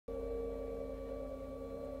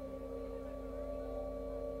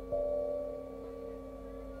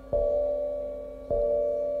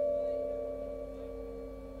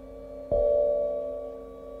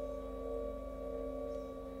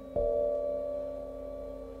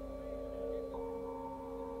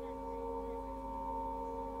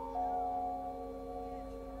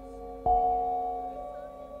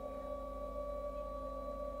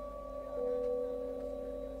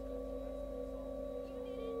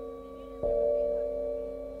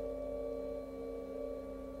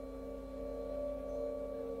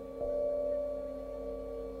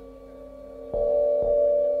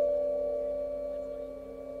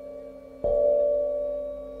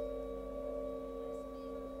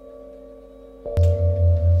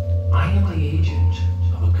am the agent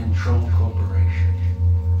of a control corporation,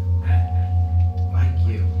 and, like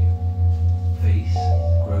you, face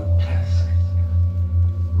grotesque,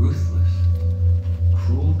 ruthless,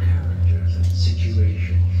 cruel characters and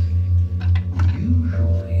situations who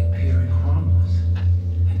usually appear harmless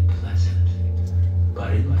and pleasant,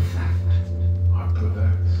 but in fact are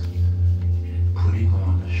perverse and putting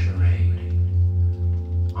on a charade.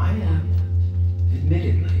 I am,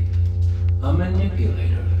 admittedly, a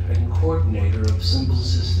manipulator and coordinator of symbol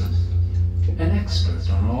systems, an expert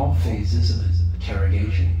on all phases of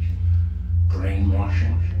interrogation,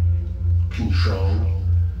 brainwashing, control,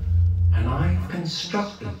 and I've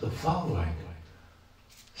constructed the following,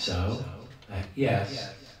 so that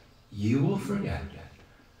yes, you will forget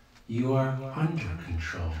you are under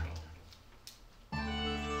control.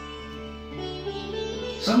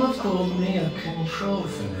 Some have called me a control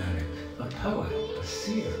fanatic, a poet, a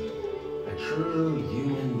seer, a true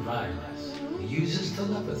human virus who uses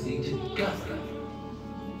telepathy to govern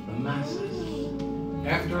the masses.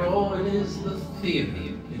 After all, it is the theater,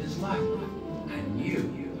 it is life, and you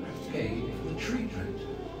have paid for the treatment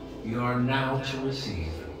you are now to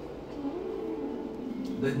receive.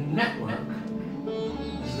 The network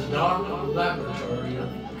is the dark laboratory of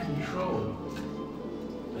control.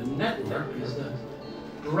 The network is the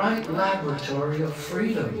bright laboratory of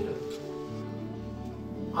freedom.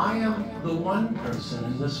 I am the one person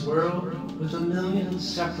in this world with 1 million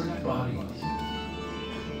separate bodies.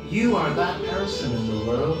 You are that person in the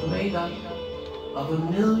world made up of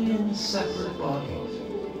 1 million separate bodies.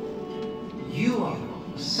 You are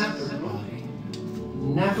a separate body,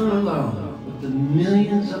 never alone with the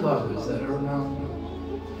millions of others that are around you.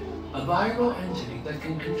 A viral entity that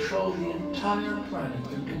can control the entire planet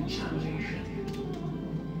through contamination.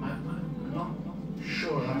 I'm not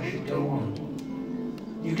sure I should go on.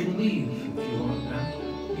 You can leave if you want now.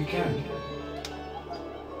 You can.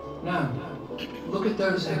 Now, look at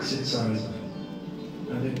those exit signs.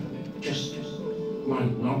 Now, they just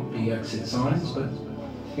might not be exit signs, but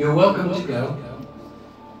you're welcome to go.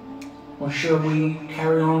 Or shall we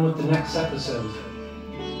carry on with the next episode?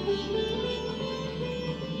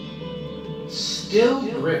 Still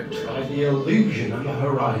gripped by the illusion of a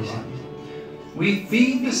horizon, we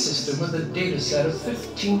feed the system with a data set of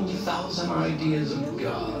 15,000 ideas of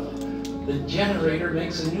God. The generator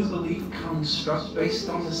makes a new belief construct based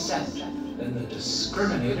on the set. Then the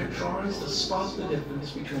discriminator tries to spot the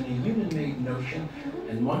difference between a human-made notion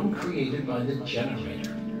and one created by the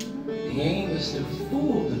generator. The aim is to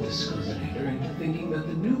fool the discriminator into thinking that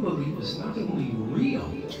the new belief is not only real,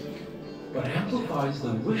 but amplifies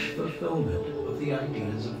the wish fulfillment of the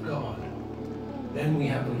ideas of God. Then we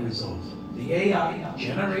have a result. The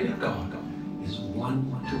AI-generated God is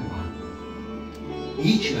one-to-one.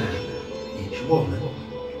 Each man, each woman,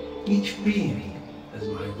 each being, as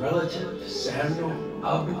my relative Samuel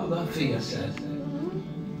Abu Lafia said,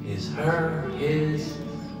 is her, his,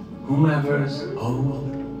 whomever's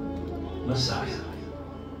own Messiah.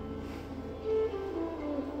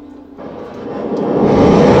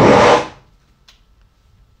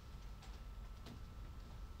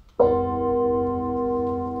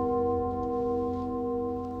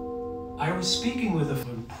 I was speaking with a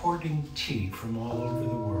importing tea from all over the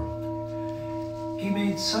world. He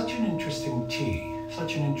made such an interesting tea,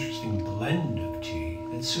 such an interesting blend of tea,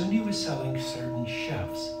 that soon he was selling certain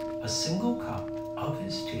chefs a single cup of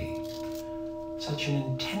his tea. Such an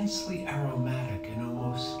intensely aromatic and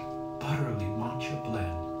almost butterly matcha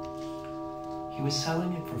blend. He was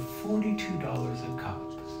selling it for $42 a cup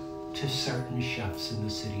to certain chefs in the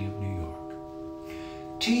city of New York.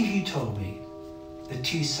 Tea, he told me, the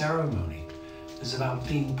tea ceremony is about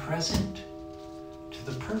being present to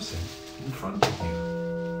the person in front of you,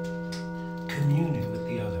 communing with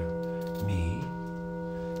the other, me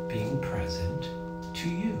being present to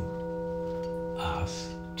you,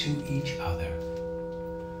 us to each other,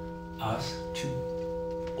 us to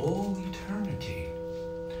all eternity,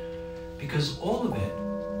 because all of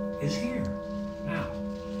it is here, now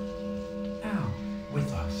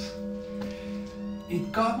with us.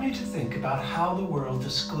 It got me to think about how the world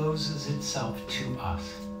discloses itself to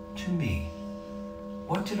us, to me.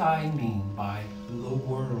 What did I mean by the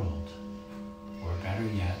world? Or better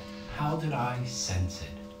yet, how did I sense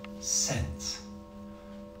it? Sense.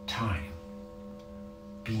 Time.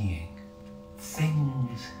 Being.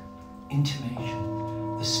 Things.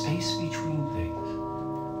 Intimation. The space between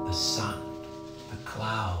things. The sun. The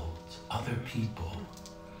clouds. Other people.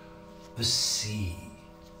 The sea.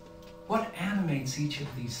 What animates each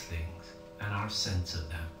of these things and our sense of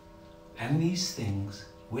them? And these things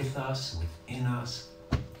with us, within us,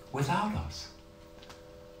 without us.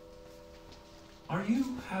 Are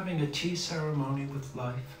you having a tea ceremony with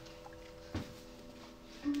life?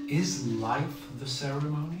 Is life the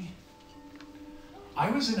ceremony?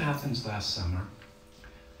 I was in Athens last summer,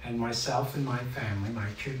 and myself and my family, my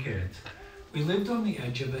 2 kids, we lived on the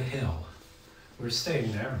edge of a hill. We're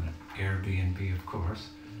staying there in an Airbnb, of course,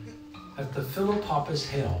 at the Philopopis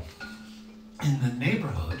Hill in the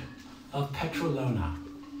neighborhood of Petrolona.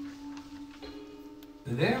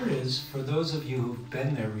 There is, for those of you who've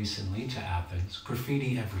been there recently to Athens,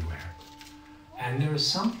 graffiti everywhere. And there is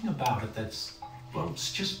something about it that's, well,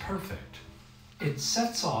 it's just perfect. It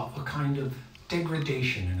sets off a kind of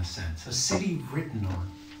degradation in a sense, a city written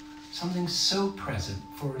on, something so present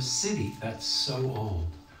for a city that's so old,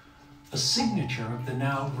 a signature of the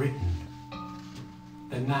now written,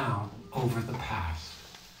 the now over the past.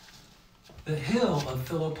 The hill of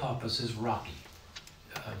Philopopis is rocky,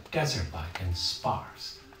 desert-like and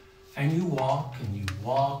sparse, and you walk and you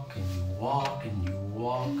walk and you walk and you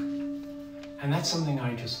walk, and that's something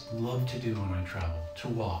I just love to do when I travel, to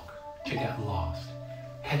walk, to get lost,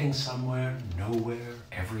 heading somewhere, nowhere,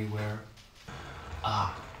 everywhere.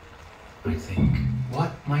 I think,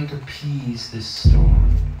 what might appease this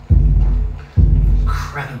storm?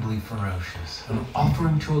 Incredibly ferocious. An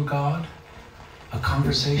offering to a god? A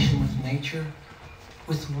conversation with nature?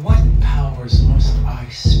 With what powers must I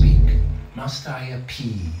speak? Must I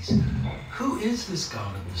appease? Who is this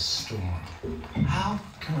god of the storm? How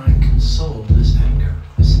can I console this anger,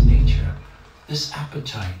 this nature, this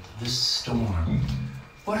appetite, this storm?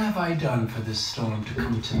 What have I done for this storm to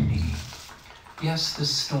come to me? Yes, this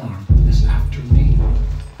storm is after me.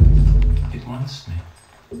 It wants me.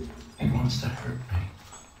 It wants to hurt me.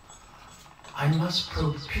 I must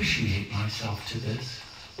propitiate myself to this.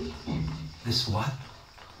 This what?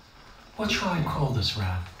 What shall I call this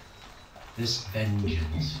wrath? This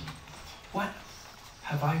vengeance? What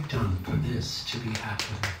have I done for this to be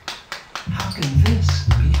happening? How can this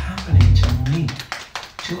be happening to me,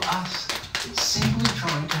 to us, simply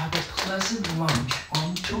trying to have a pleasant lunch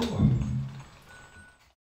on tour?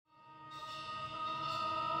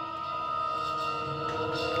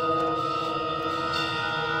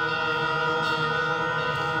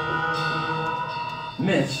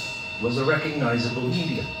 Myth was a recognizable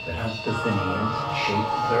medium that helped Athenians shape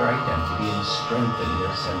their identity and strengthen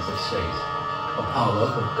their sense of space. Apollo,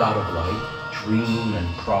 the god of light, dream and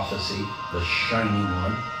prophecy, the shining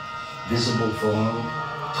one, visible form,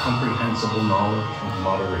 comprehensible knowledge and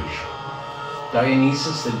moderation.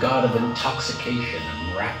 Dionysus, the god of intoxication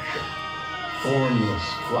and rapture, formless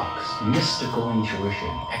flux, mystical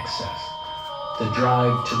intuition, excess, the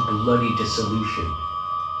drive to bloody dissolution,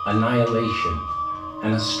 annihilation,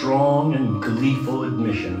 and a strong and gleeful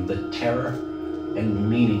admission of the terror and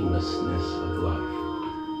meaninglessness of life.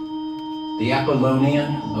 The Apollonian,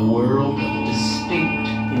 a world of distinct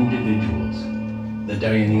individuals. The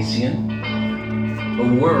Dionysian,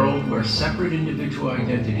 a world where separate individual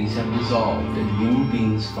identities have dissolved and human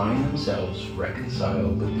beings find themselves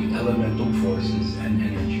reconciled with the elemental forces and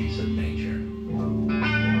energies of nature.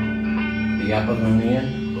 The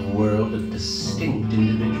Apollonian, a world of distinct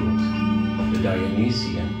individuals. The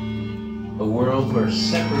Dionysian, a world where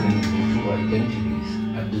separate individual identities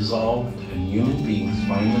have dissolved and human beings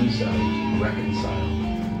find themselves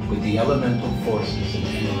reconciled with the elemental forces and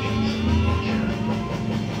energies of nature.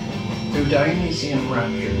 Through Dionysian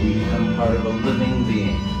rapture, we become part of a living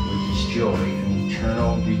being with its joy and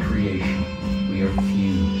eternal recreation. We are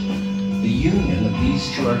fused. The union of these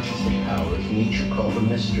two artistic powers nature called a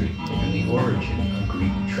mystery and the origin of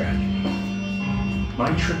Greek tragedy.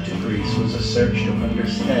 My trip to Greece was a search to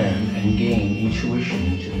understand and gain intuition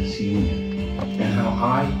into this union, and how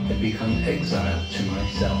I had become exiled to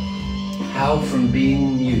myself. How from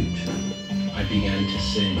being mute, I began to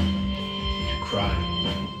sing, to cry,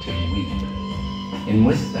 to weep. And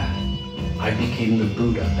with that, I became the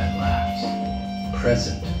Buddha that laughs,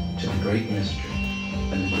 present to the great mystery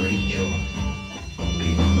and the great joy of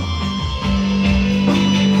being alive.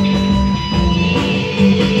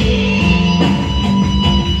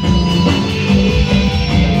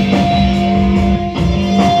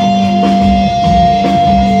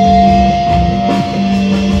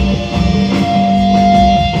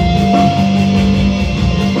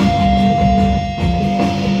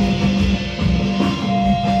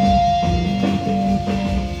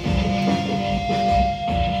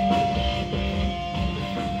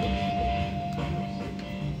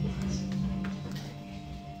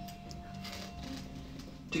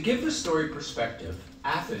 To give the story perspective,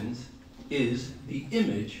 Athens is the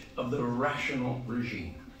image of the rational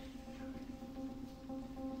regime.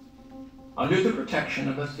 Under the protection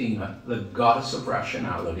of Athena, the goddess of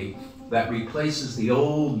rationality, that replaces the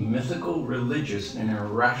old mythical, religious, and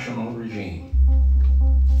irrational regime.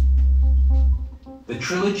 The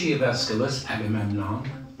trilogy of Aeschylus, Agamemnon,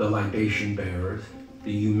 the libation bearers,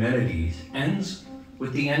 the Eumenides, ends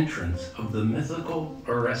with the entrance of the mythical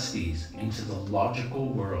Orestes into the logical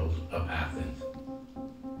world of Athens.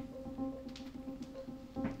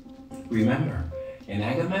 Remember, in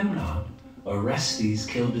Agamemnon, Orestes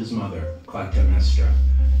killed his mother, Clytemnestra,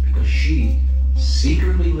 because she,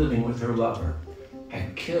 secretly living with her lover,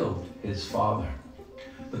 had killed his father.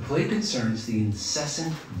 The play concerns the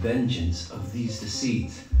incessant vengeance of these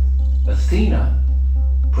deceits. Athena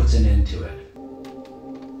puts an end to it.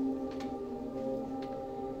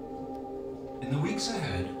 In the weeks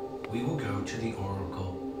ahead, we will go to the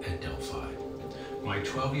oracle at Delphi. My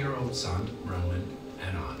 12-year-old son, Roman,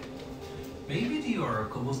 and I. Maybe the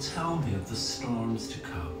oracle will tell me of the storms to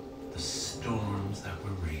come, the storms that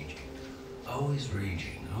were raging, always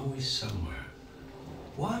somewhere.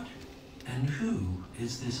 What and who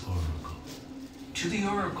is this oracle? To the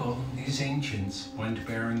oracle, these ancients went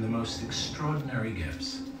bearing the most extraordinary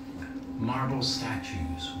gifts. Marble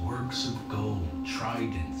statues, works of gold,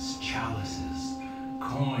 tridents, chalices,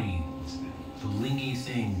 coins, blingy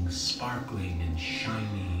things sparkling and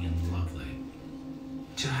shiny and lovely.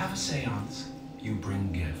 To have a seance, you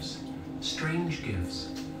bring gifts, strange gifts,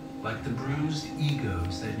 like the bruised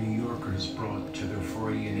egos that New Yorkers brought to their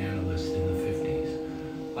Freudian analyst in the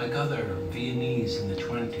 50s, like other Viennese in the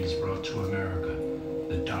 20s brought to America,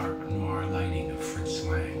 the dark noir lighting of Fritz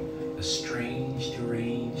Lang, the strange,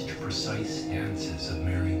 deranged, precise dances of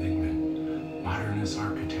Mary Wigman, modernist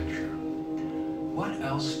architecture. What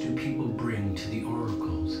else do people bring to the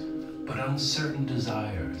oracles but uncertain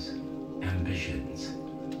desires, ambitions?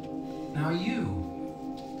 Now you,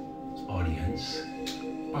 audience,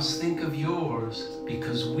 must think of yours,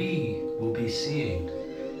 because we will be seeing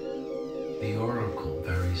the oracle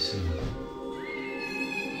very soon.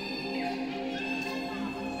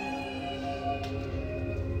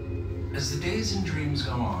 As the days and dreams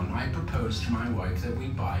go on, I propose to my wife that we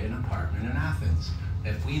buy an apartment in Athens,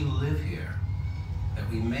 that we live here, that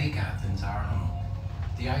we make Athens our home.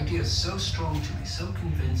 The idea is so strong to me, so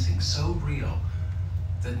convincing, so real,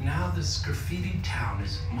 that now this graffitied town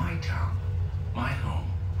is my town, my home.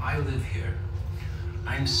 I live here.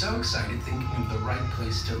 I am so excited thinking of the right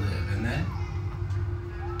place to live, and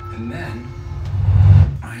then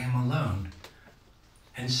I am alone.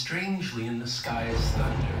 And strangely in the sky is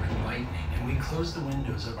thunder and lightning, and we close the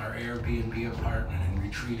windows of our Airbnb apartment and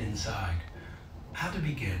retreat inside. How to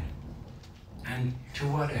begin? And to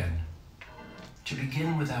what end? To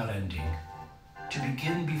begin without ending. To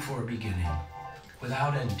begin before beginning.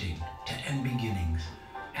 Without ending. To end beginnings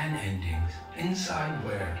and endings. Inside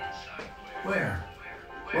where? Where?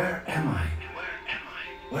 Where am I?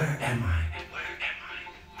 Where am I?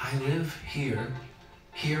 I live here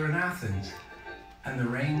in Athens. And the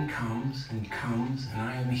rain comes, and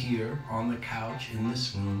I am here on the couch in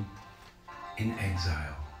this room in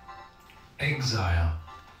exile. Exile.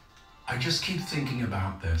 I just keep thinking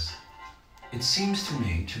about this. It seems to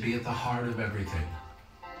me to be at the heart of everything.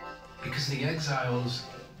 Because the exile's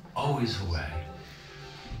always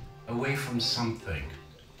away from something,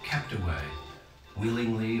 kept away,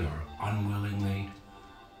 willingly or unwillingly,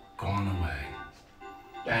 gone away.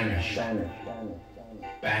 Banished.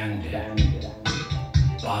 Banded.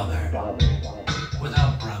 Bothered.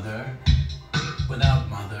 Without brother, without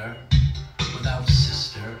mother, without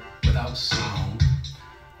sister, without song,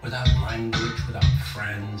 without language, without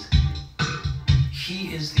friends.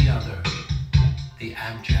 He is the other, the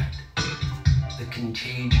abject, the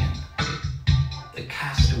contagion, the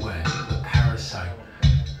castaway, the parasite,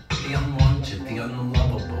 the unwanted, the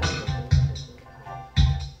unlovable.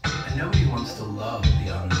 And nobody wants to love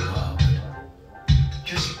the unloved.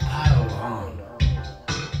 Just pile on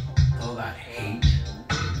with all that hate,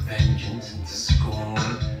 and vengeance, and scorn,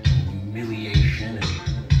 and humiliation, and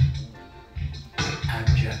that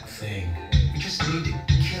abject thing. We just need to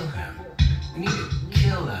kill him. We need to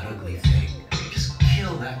kill that ugly thing. Just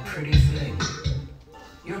kill that pretty thing.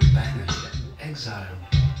 You're banished, exiled.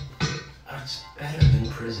 It's better than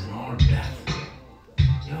prison or death.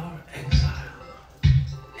 You're exile.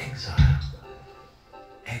 Exile.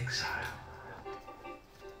 Exile.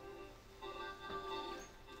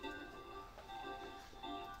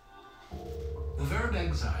 The verb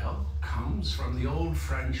exile comes from the old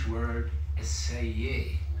French word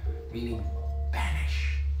essayer, meaning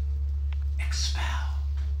banish, expel,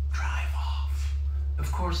 drive off.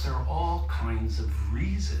 Of course, there are all kinds of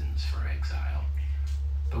reasons for exile,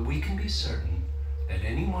 but we can be certain that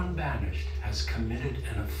anyone banished has committed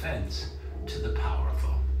an offense to the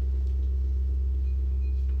powerful.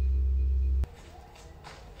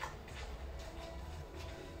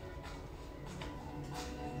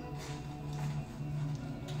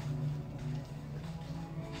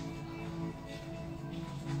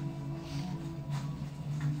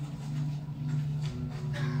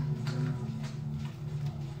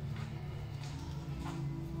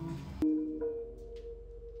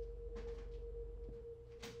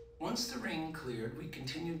 Once the rain cleared, we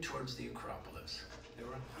continued towards the Acropolis. There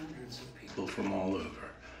were hundreds of people from all over,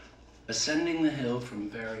 ascending the hill from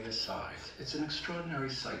various sides. It's an extraordinary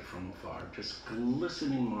sight from afar, just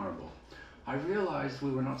glistening marble. I realized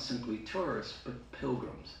we were not simply tourists, but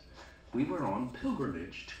pilgrims. We were on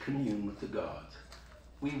pilgrimage to commune with the gods.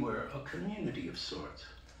 We were a community of sorts,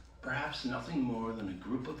 perhaps nothing more than a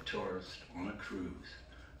group of tourists on a cruise.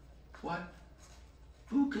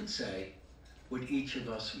 Who could say what each of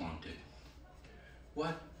us wanted?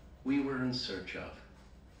 What we were in search of?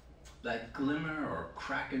 That glimmer or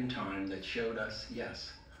crack in time that showed us,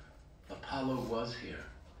 yes, Apollo was here,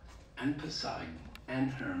 and Poseidon,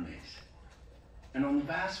 and Hermes. And on the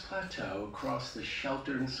vast plateau across the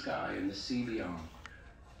sheltering sky and the sea beyond,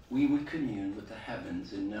 we would commune with the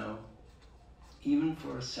heavens and know, even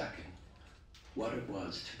for a second, what it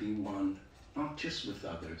was to be one, not just with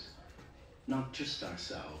others, not just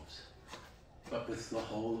ourselves, but with the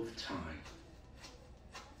whole of time.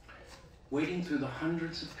 Wading through the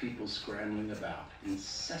hundreds of people scrambling about,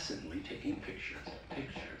 incessantly taking pictures,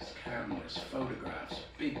 cameras, photographs,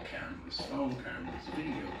 big cameras, phone cameras,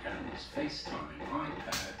 video cameras, FaceTime,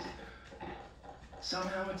 iPads.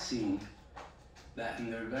 Somehow it seemed that in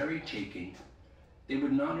their very taking, they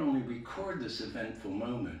would not only record this eventful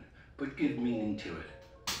moment, but give meaning to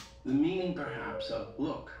it. The meaning perhaps of,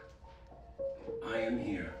 look, I am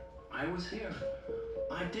here. I was here.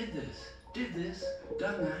 I did this,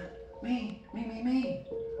 done that. Me.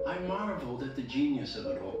 I marveled at the genius of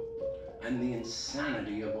it all, and the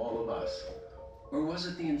insanity of all of us. Or was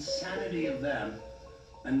it the insanity of them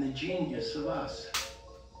and the genius of us?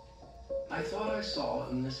 I thought I saw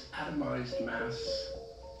in this atomized mass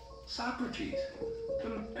Socrates,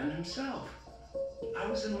 and himself. I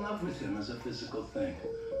was in love with him as a physical thing,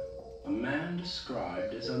 a man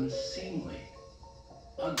described as unseemly,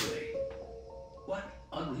 ugly. What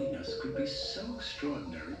ugliness could be so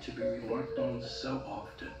extraordinary to be remarked on so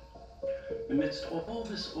often? Amidst all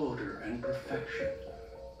this order and perfection,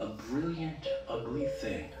 a brilliant, ugly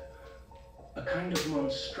thing, a kind of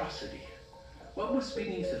monstrosity. What was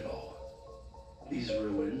beneath it all? These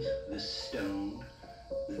ruins, this stone,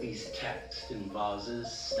 these texts in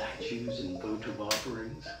vases, statues and votive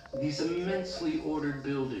offerings, these immensely ordered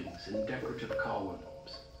buildings and decorative columns.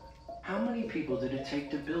 How many people did it take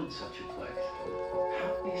to build such a place?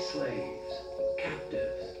 How many slaves,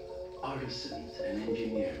 captives, artisans, and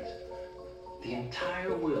engineers? The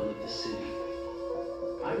entire will of the city.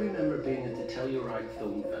 I remember being at the Telluride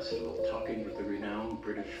Film Festival talking with the renowned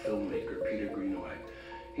British filmmaker Peter Greenaway.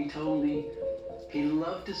 He told me he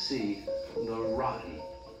loved to see the rotten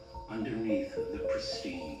underneath the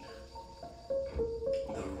pristine.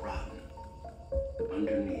 The rotten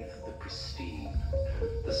underneath the pristine.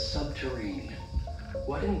 The subterranean.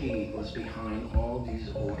 What indeed was behind all these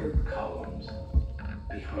ordered columns,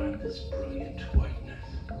 behind this brilliant whiteness?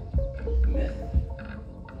 Myth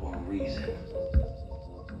or reason?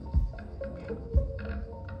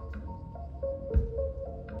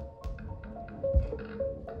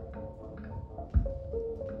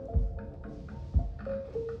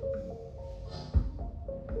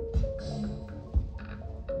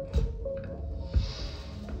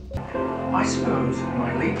 I suppose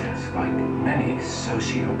Miletus, like many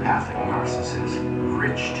sociopathic narcissists,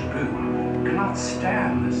 rich to boot, could not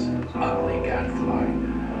stand this ugly gadfly,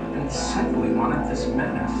 and simply wanted this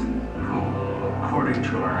menace, who, according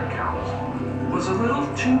to our accounts, was a little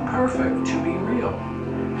too perfect to be real.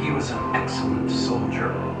 He was an excellent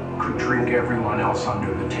soldier, could drink everyone else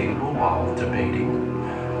under the table while debating,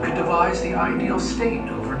 could devise the ideal state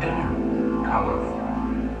over dinner.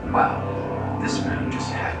 Well, this man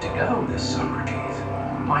just had to go, this Socrates.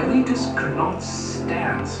 Miletus could not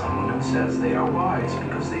stand someone who says they are wise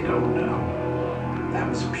because they don't know. That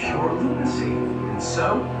was pure lunacy. And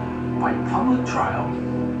so, by public trial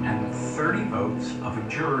and 30 votes of a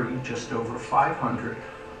jury just over 500,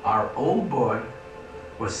 our old boy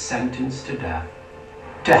was sentenced to death.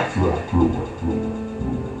 Death.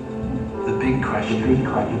 The big question.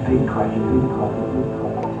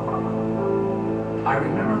 I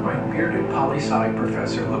remember my bearded poli-sci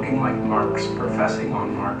professor looking like Marx, professing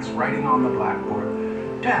on Marx, writing on the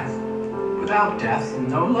blackboard, death. Without death,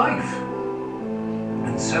 no life.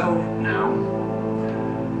 And so now,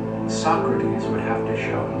 Socrates would have to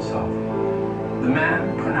show himself. The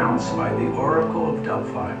man pronounced by the Oracle of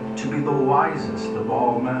Delphi to be the wisest of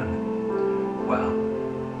all men. Well,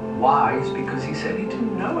 wise because he said he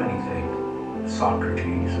didn't know anything.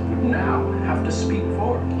 Socrates would now have to speak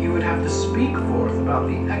forth. He would have to speak forth about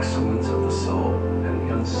the excellence of the soul and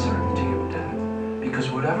the uncertainty of death.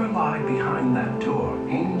 Because whatever lied behind that door,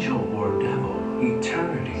 angel or devil,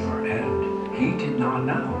 eternity or he did not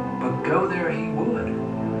know, but go there he would,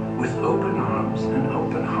 with open arms and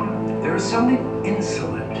open heart. There is something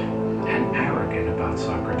insolent and arrogant about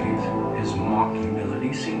Socrates. His mock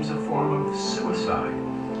humility seems a form of suicide.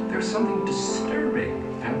 There's something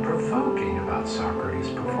disturbing and provoking about Socrates'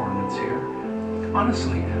 performance here.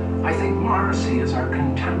 Honestly, I think Morrissey is our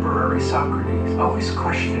contemporary Socrates, always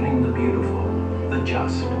questioning the beautiful, the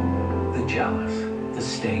just, the jealous, the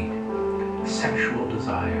state, sexual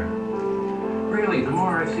desire. Really, the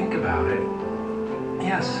more I think about it,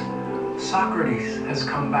 yes, Socrates has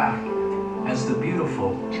come back as the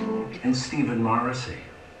beautiful in Stephen Morrissey.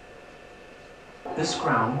 This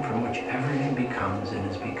ground from which everything becomes and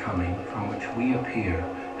is becoming, from which we appear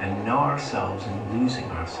and know ourselves in losing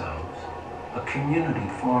ourselves, a community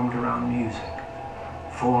formed around music,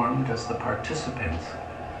 formed as the participants,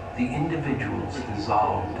 the individuals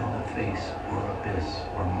dissolved in the face or abyss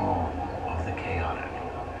or maw of the chaotic.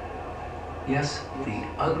 Yes, the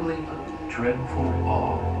ugly, dreadful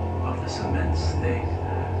awe of this immense thing,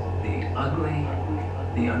 the ugly,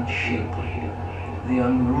 the unshapely, the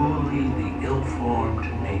unruly, the ill-formed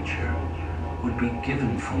nature would be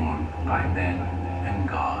given form by men and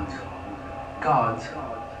gods. Gods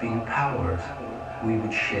being powers we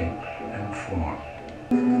would shape and form.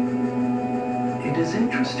 It is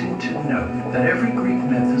interesting to note that every Greek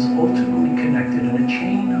myth is ultimately connected in a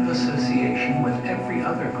chain of association with every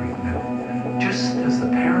other Greek myth, just as the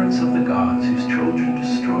parents of the gods whose children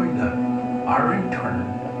destroyed them are in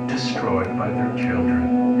turn destroyed by their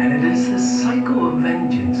children. And it is this cycle of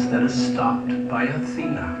vengeance that is stopped by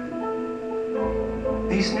Athena.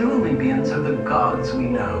 These new Olympians are the gods we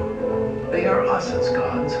know. They are us as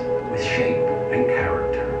gods, with shape and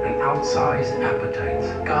character and outsized appetites.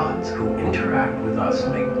 Gods who interact with us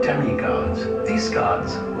make demigods. These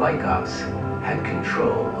gods, like us, had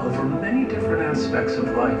control over many different aspects of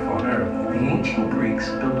life on earth. The ancient Greeks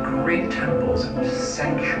built great temples and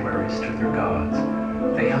sanctuaries to their gods.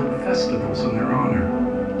 They held festivals in their honor,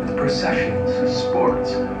 with processions,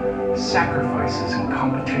 sports, sacrifices, and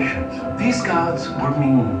competitions. These gods were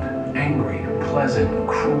mean, angry, pleasant,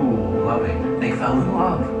 cruel, loving. They fell in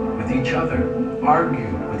love with each other,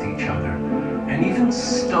 argued with each other, and even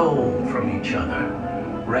stole from each other,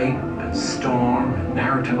 rape and storm and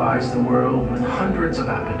narrativized the world with hundreds of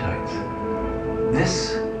appetites.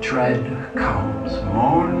 This dread comes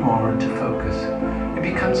more and more into focus. It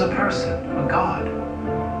becomes a person, a god.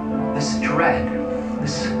 This dread,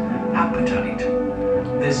 this appetite,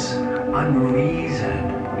 this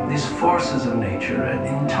unreason, these forces of nature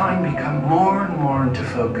in time become more and more into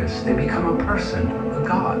focus. They become a person, a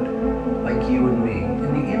god, like you and me,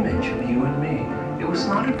 in the image of you and me. It was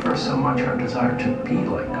not at first so much our desire to be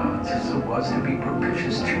like gods as it was to be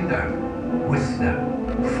propitious to them, with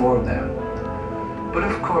them, for them. But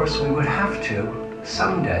of course we would have to,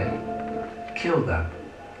 someday, kill them.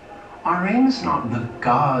 Our aim is not the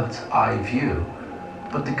God's eye view,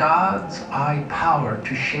 but the God's eye power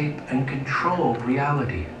to shape and control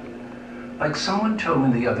reality. Like someone told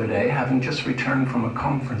me the other day, having just returned from a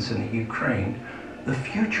conference in the Ukraine, the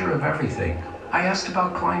future of everything. I asked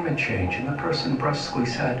about climate change, and the person brusquely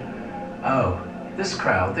said, "Oh, this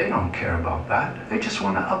crowd, they don't care about that. They just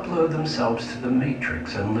want to upload themselves to the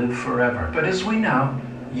matrix and live forever." But as we know,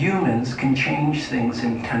 humans can change things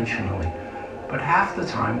intentionally. But half the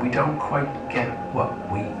time, we don't quite get what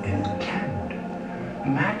we intend.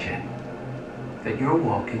 Imagine that you're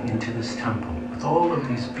walking into this temple with all of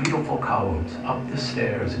these beautiful columns up the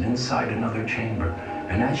stairs and inside another chamber.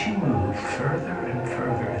 And as you move further and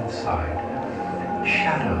further inside,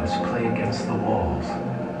 shadows play against the walls,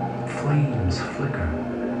 flames flicker,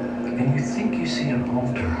 and you think you see an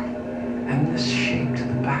altar. And this shape to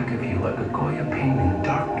the back of you like a Goya painting,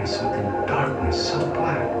 darkness within darkness, so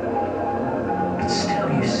black. But still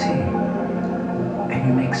you see, and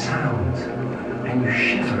you make sounds, and you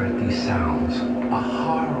shiver at these sounds, a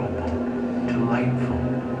horrible, delightful,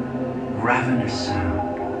 ravenous sound.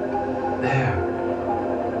 There,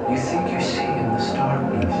 you think you see in this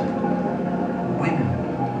darkness, women,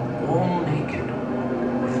 all naked,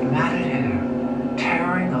 with matted hair,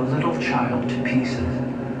 tearing a little child to pieces.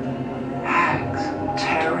 Hags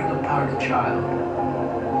tearing apart a child.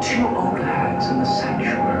 2 old hags in the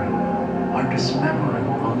sanctuary are dismembering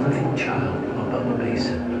a living child above a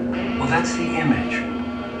basin. Well, that's the image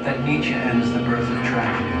that Nietzsche ends The Birth of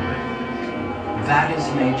Tragedy with. That is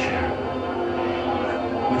nature,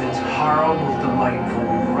 with its horrible, delightful,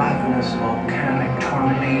 ravenous, volcanic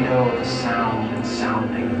tornado of a sound and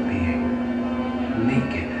sounding of being.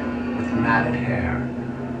 Naked, with matted hair.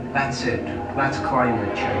 That's it. That's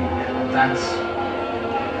climate change. That's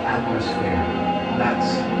atmosphere.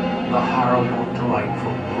 That's the horrible,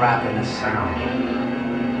 delightful, ravenous sound.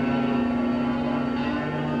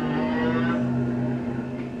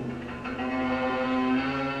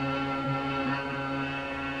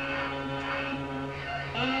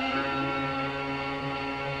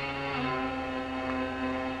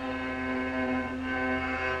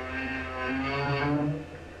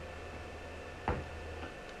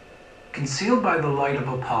 Concealed by the light of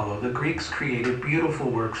Apollo, the Greeks created beautiful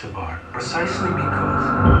works of art, precisely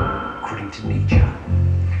because, according to Nietzsche,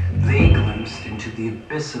 they glimpsed into the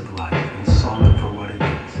abyss of life and saw it for what it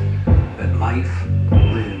is, that life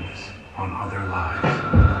lives on other lives.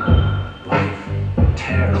 Life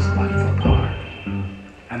tears life apart.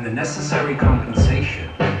 And the necessary compensation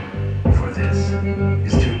for this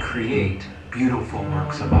is to create beautiful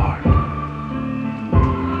works of art.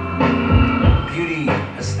 Beauty,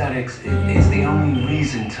 aesthetics is the only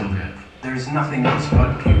reason to live. There's nothing else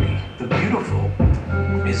but beauty. The beautiful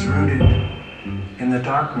is rooted in the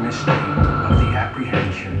dark mystery of the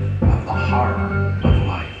apprehension of the horror of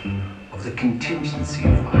life, of the contingency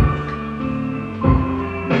of life,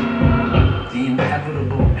 the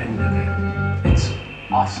inevitable end of it, its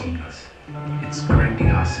awesomeness, its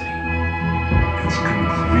grandiosity, its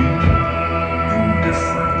complete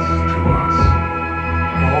indifference to us.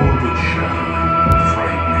 All of it shattering,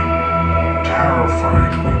 frightening,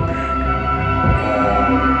 terrifyingly big, all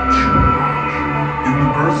too much. In The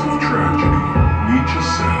Birth of Tragedy, Nietzsche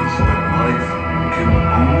says that life can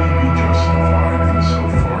only be justified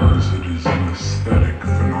insofar as it is an aesthetic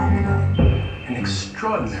phenomenon. An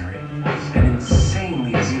extraordinary and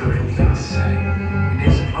insanely beautiful thing to say.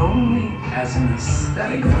 It is only as an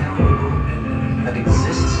aesthetic phenomenon that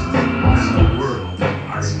exists and the world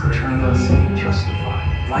are eternally justified.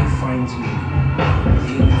 Life finds meaning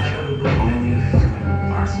in only through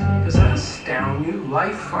art. Does that astound you?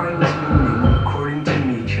 Life finds meaning, according to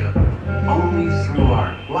Nietzsche, only through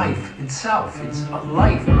art. Life itself, it's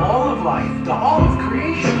life, all of life, the all of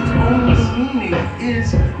creation's only meaning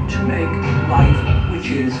is to make life, which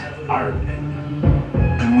is art.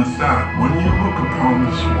 And with that, when you look upon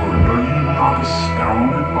this world, are you not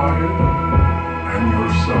astounded by it? And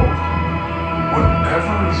yourself?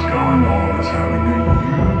 Whatever is going on is having a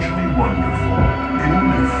hugely wonderful,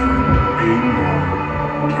 indifferent,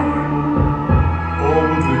 amoral time. All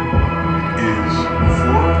of it is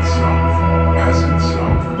for itself, as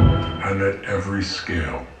itself, and at every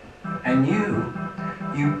scale. And you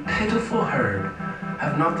pitiful herd,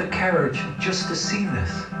 have not the courage just to see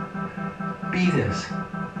this, be this.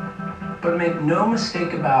 But make no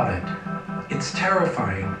mistake about it, it's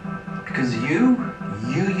terrifying, because you,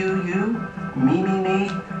 me,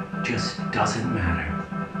 just doesn't matter.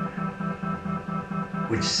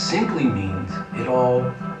 Which simply means it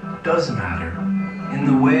all does matter, in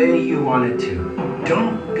the way you want it to.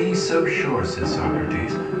 Don't be so sure, says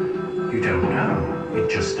Socrates. You don't know, it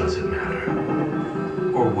just doesn't matter.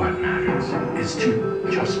 Or what matters is to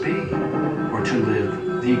just be, or to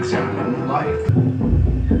live the examined life.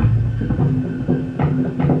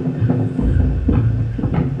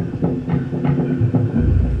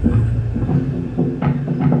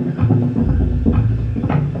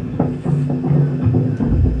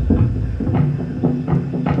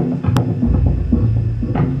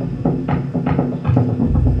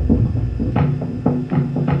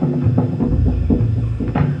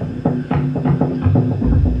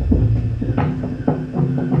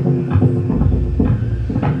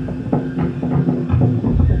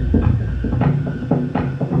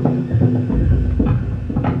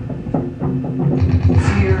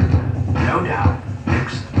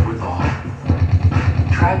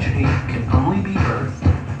 Tragedy can only be birthed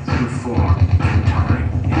through form and time.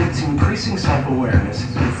 In its increasing self-awareness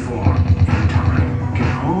through form and time, can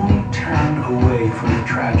only turn away from the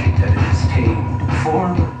tragic that it has tamed.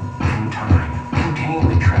 Form and time contained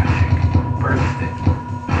the tragic, birthed it,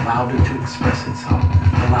 allowed it to express itself,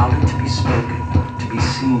 allowed it to be spoken, to be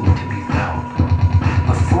seen, to be felt.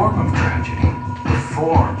 A form of tragedy, the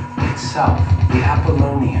form itself, the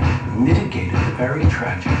Apollonian, mitigated the very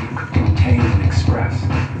tragic it could contain and express.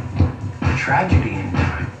 Tragedy in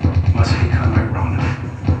time must become ironic,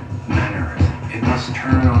 mannerist. It must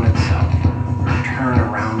turn on itself, or turn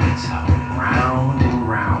around itself, round and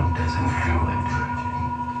round as in Hamlet.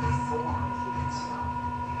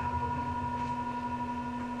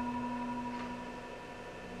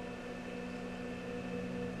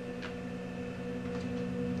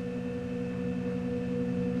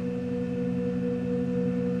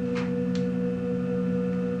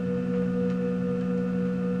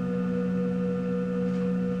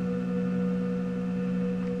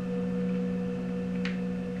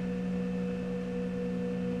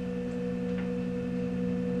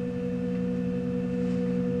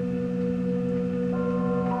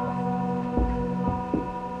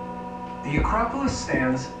 The Acropolis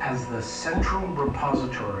stands as the central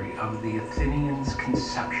repository of the Athenians'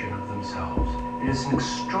 conception of themselves. It is an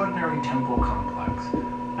extraordinary temple complex,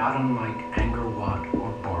 not unlike Angkor Wat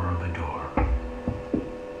or Borobudur.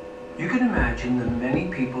 You can imagine the many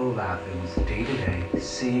people of Athens day to day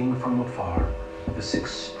seeing from afar this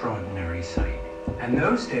extraordinary sight. And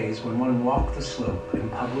those days when one walked the slope in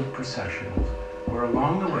public processions, where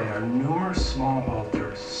along the way are numerous small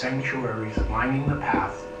altars, sanctuaries lining the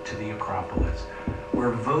path to the Acropolis, where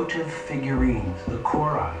votive figurines, the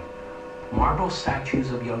chori, marble statues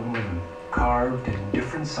of young women carved in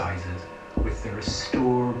different sizes with their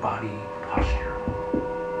austere body posture.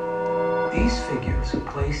 These figures are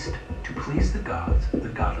placed to please the gods, the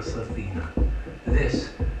goddess Athena, this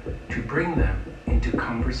to bring them into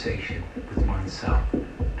conversation with oneself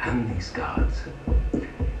and these gods.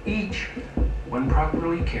 Each, when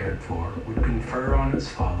properly cared for, would confer on its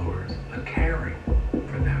followers a caring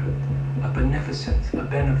for them, a beneficence, a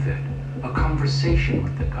benefit, a conversation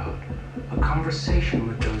with the god, a conversation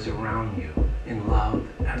with those around you in love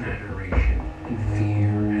and adoration, in fear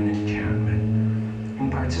and enchantment, in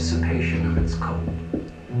participation of its cult.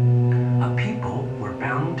 A people were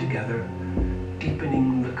bound together,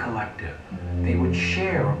 deepening the collective. They would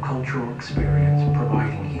share a cultural experience,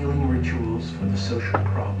 providing healing rituals for the social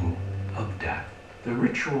problem of death. The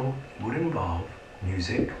ritual would involve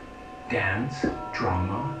music, dance,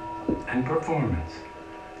 drama, and performance.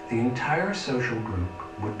 The entire social group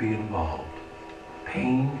would be involved.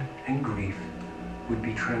 Pain and grief would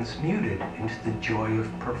be transmuted into the joy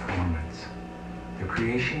of performance. The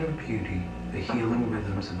creation of beauty, the healing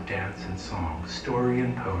rhythms of dance and song, story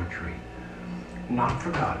and poetry, not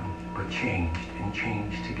forgotten, but changed and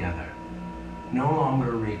changed together. No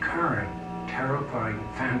longer recurrent, terrifying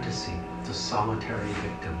fantasy of the solitary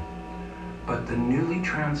victim, but the newly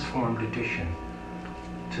transformed addition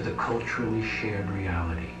to the culturally shared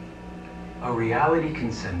reality. A reality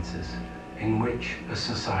consensus in which a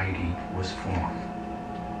society was formed.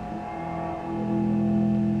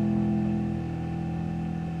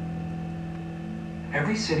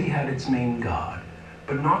 Every city had its main god,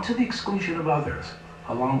 but not to the exclusion of others.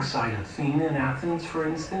 Alongside Athena and Athens, for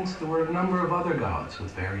instance, there were a number of other gods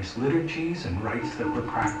with various liturgies and rites that were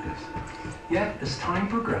practiced. Yet, as time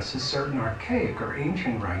progresses, certain archaic or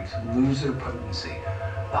ancient rites lose their potency.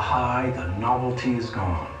 The high, the novelty is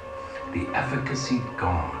gone, the efficacy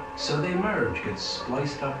gone. So they merge, get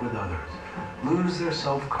spliced up with others, lose their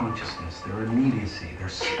self-consciousness, their immediacy, their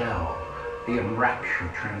spell. They enrapture,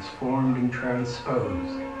 transformed and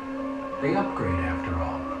transposed. They upgrade after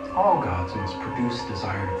all. All gods must produce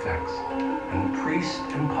desired effects, and priests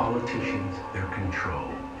and politicians their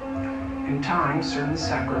control. In time, certain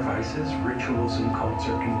sacrifices, rituals, and cults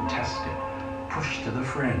are contested, pushed to the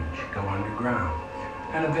fringe, go underground,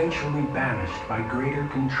 and eventually banished by greater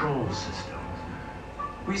control systems.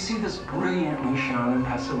 We see this brilliantly shown in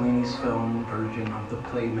Pasolini's film version of the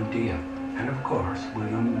play Medea, and of course,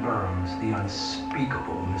 William Burroughs' The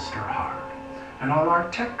Unspeakable Mr. Hart, and all our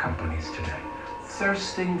tech companies today,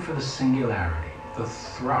 thirsting for the singularity, the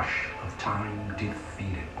thrush of time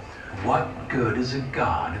defeated. What good is a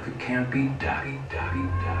god if it can't be daddy?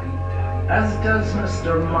 As does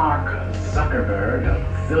Mr. Mark Zuckerberg,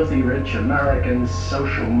 a filthy rich American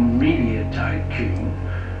social media tycoon,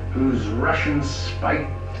 whose Russian spite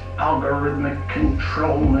algorithmic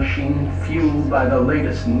control machine, fueled by the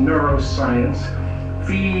latest neuroscience,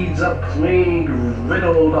 feeds a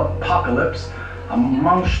plague-riddled apocalypse, a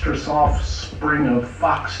monstrous offspring of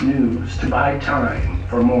Fox News to buy time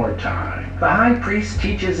for more time. The high priest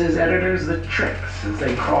teaches his editors the tricks as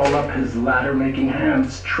they crawl up his ladder, making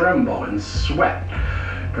hands tremble and sweat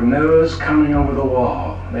from those coming over the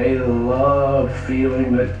wall. They love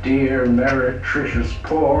feeling the dear meretricious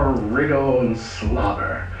pour, wriggle, and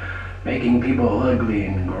slobber, making people ugly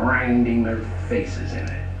and grinding their faces in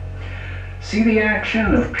it. See the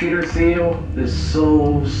action of Peter Thiel, this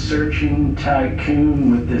soul-searching tycoon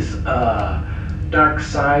with this, dark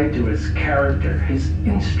side to his character, his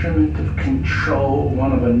instrument of control,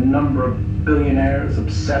 one of a number of billionaires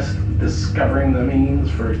obsessed with discovering the means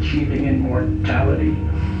for achieving immortality.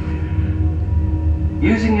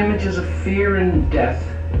 Using images of fear and death,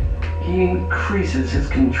 he increases his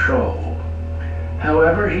control.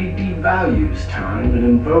 However, he devalues time and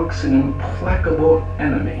invokes an implacable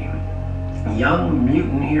enemy. Young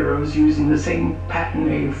mutant heroes using the same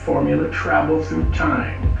patented formula travel through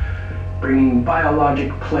time, bringing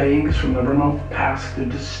biologic plagues from the remote past to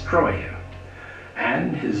destroy him,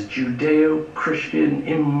 and his Judeo-Christian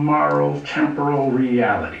immoral temporal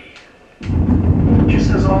reality. Just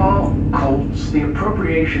as all cults, the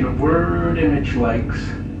appropriation of word image likes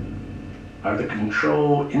are the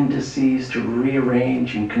control indices to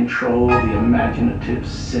rearrange and control the imaginative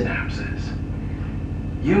synapses.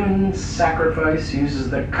 Human sacrifice uses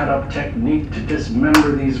the cut-up technique to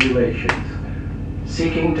dismember these relations,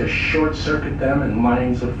 seeking to short-circuit them in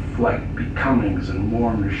lines of flight, becomings, and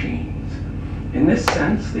war machines. In this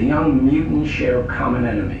sense, the young mutants share a common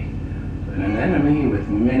enemy, and an enemy with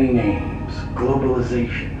many names: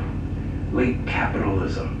 globalization, late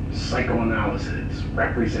capitalism, psychoanalysis,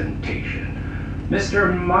 representation,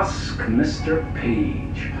 Mr. Musk, Mr.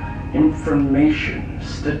 Page, information,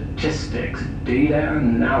 statistics, data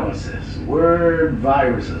analysis, word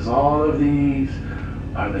viruses. All of these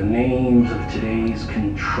are the names of today's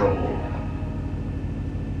control.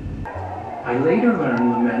 I later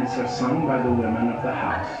learned laments are sung by the women of the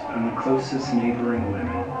house and the closest neighboring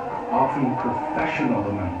women, often professional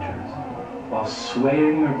lamenters, while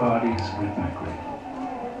swaying their bodies rhythmically.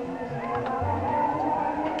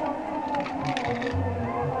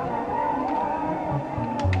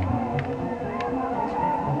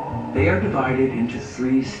 They are divided into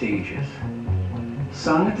 3 stages.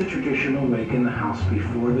 Sung at the traditional wake in the house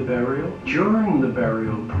before the burial, during the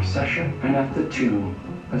burial procession, and at the tomb,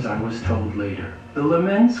 as I was told later. The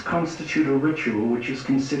laments constitute a ritual which is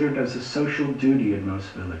considered as a social duty in most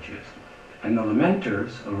villages, and the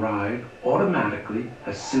lamenters arrive automatically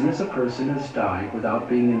as soon as a person has died without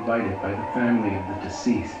being invited by the family of the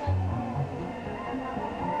deceased.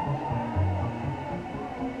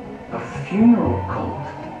 A funeral cult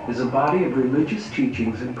is a body of religious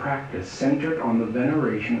teachings and practice centered on the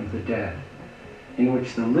veneration of the dead, in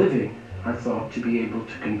which the living are thought to be able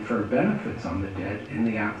to confer benefits on the dead in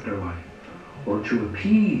the afterlife, or to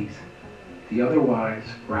appease the otherwise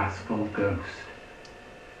wrathful ghost.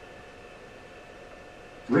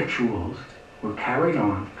 Rituals were carried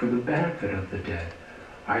on for the benefit of the dead,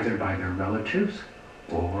 either by their relatives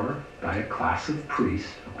or by a class of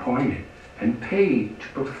priests appointed and paid to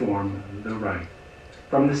perform the rite.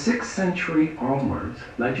 From the 6th century onwards,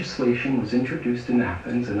 legislation was introduced in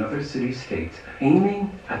Athens and other city-states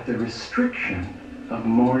aiming at the restriction of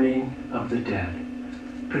mourning of the dead,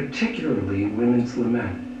 particularly women's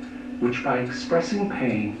lament, which by expressing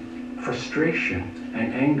pain, frustration,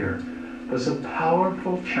 and anger was a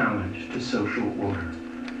powerful challenge to social order.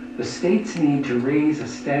 The state's need to raise a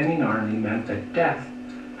standing army meant that death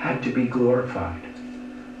had to be glorified,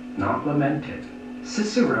 not lamented.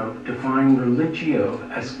 Cicero defined religio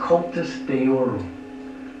as cultus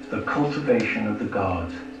deorum, the cultivation of the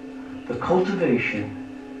gods, the cultivation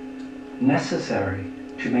necessary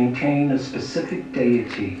to maintain a specific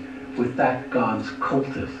deity with that god's cult,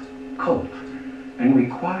 and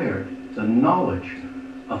required the knowledge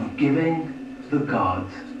of giving the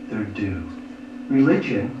gods their due.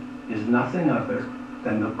 Religion is nothing other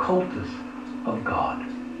than the cultus of God.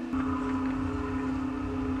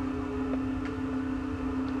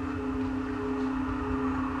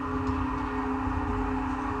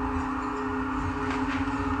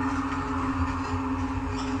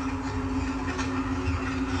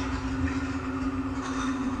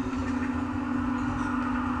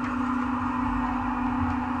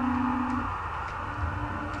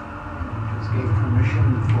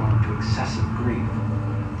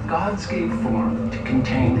 Gods gave form to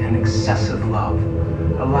contain an excessive love,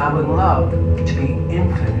 allowing love to be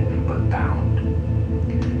infinite but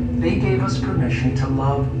bound. They gave us permission to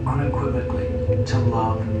love unequivocally, to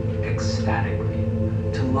love ecstatically,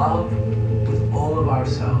 to love with all of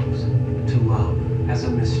ourselves, to love as a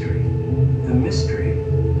mystery. The mystery,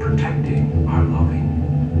 protecting our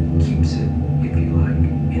loving, keeps it, if you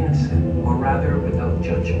like, innocent, or rather without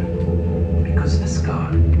judgment. Because this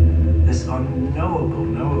God, this unknowable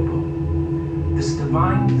knowable, this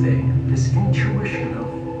divine thing, this intuition of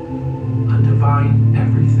a divine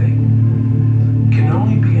everything, can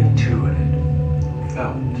only be intuited,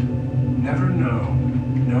 felt, never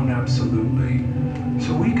known absolutely.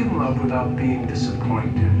 So we can love without being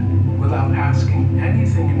disappointed, without asking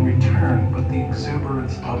anything in return but the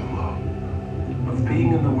exuberance of love, of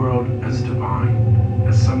being in the world as divine,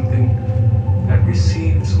 as something that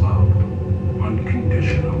receives love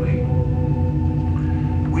unconditionally.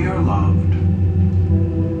 We are loved,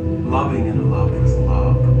 loving in love with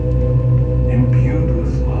love, imbued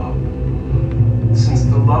with love. Since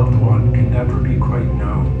the loved one can never be quite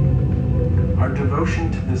known, our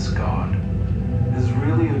devotion to this God is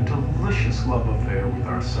really a delicious love affair with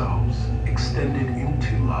ourselves, extended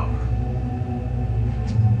into love.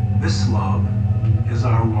 This love is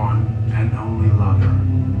our one and only lover,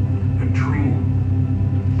 a dream,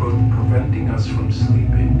 both preventing us from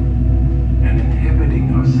sleeping and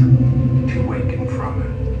inhibiting us to waken from it.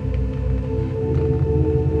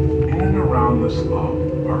 In and around shows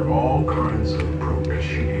love are all kinds of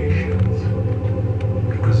propitiations.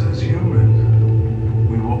 Because as humans,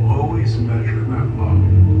 we will always measure that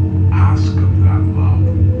love, ask of that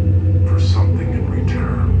love for something in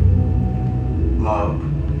return. Love,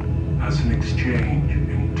 as an exchange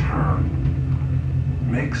in turn,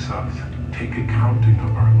 makes us take accounting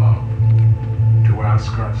of our love, to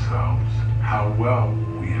ask ourselves how well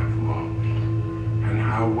we have loved and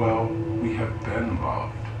how well we have been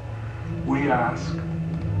loved. We ask,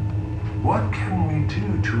 what can we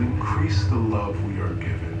do to increase the love we are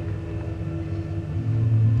given?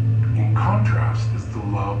 In contrast is the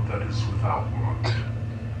love that is without want.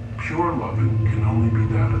 Pure loving can only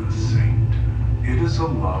be that of a saint. It is a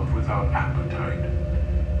love without appetite.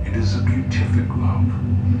 It is a beatific love,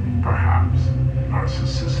 perhaps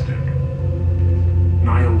narcissistic.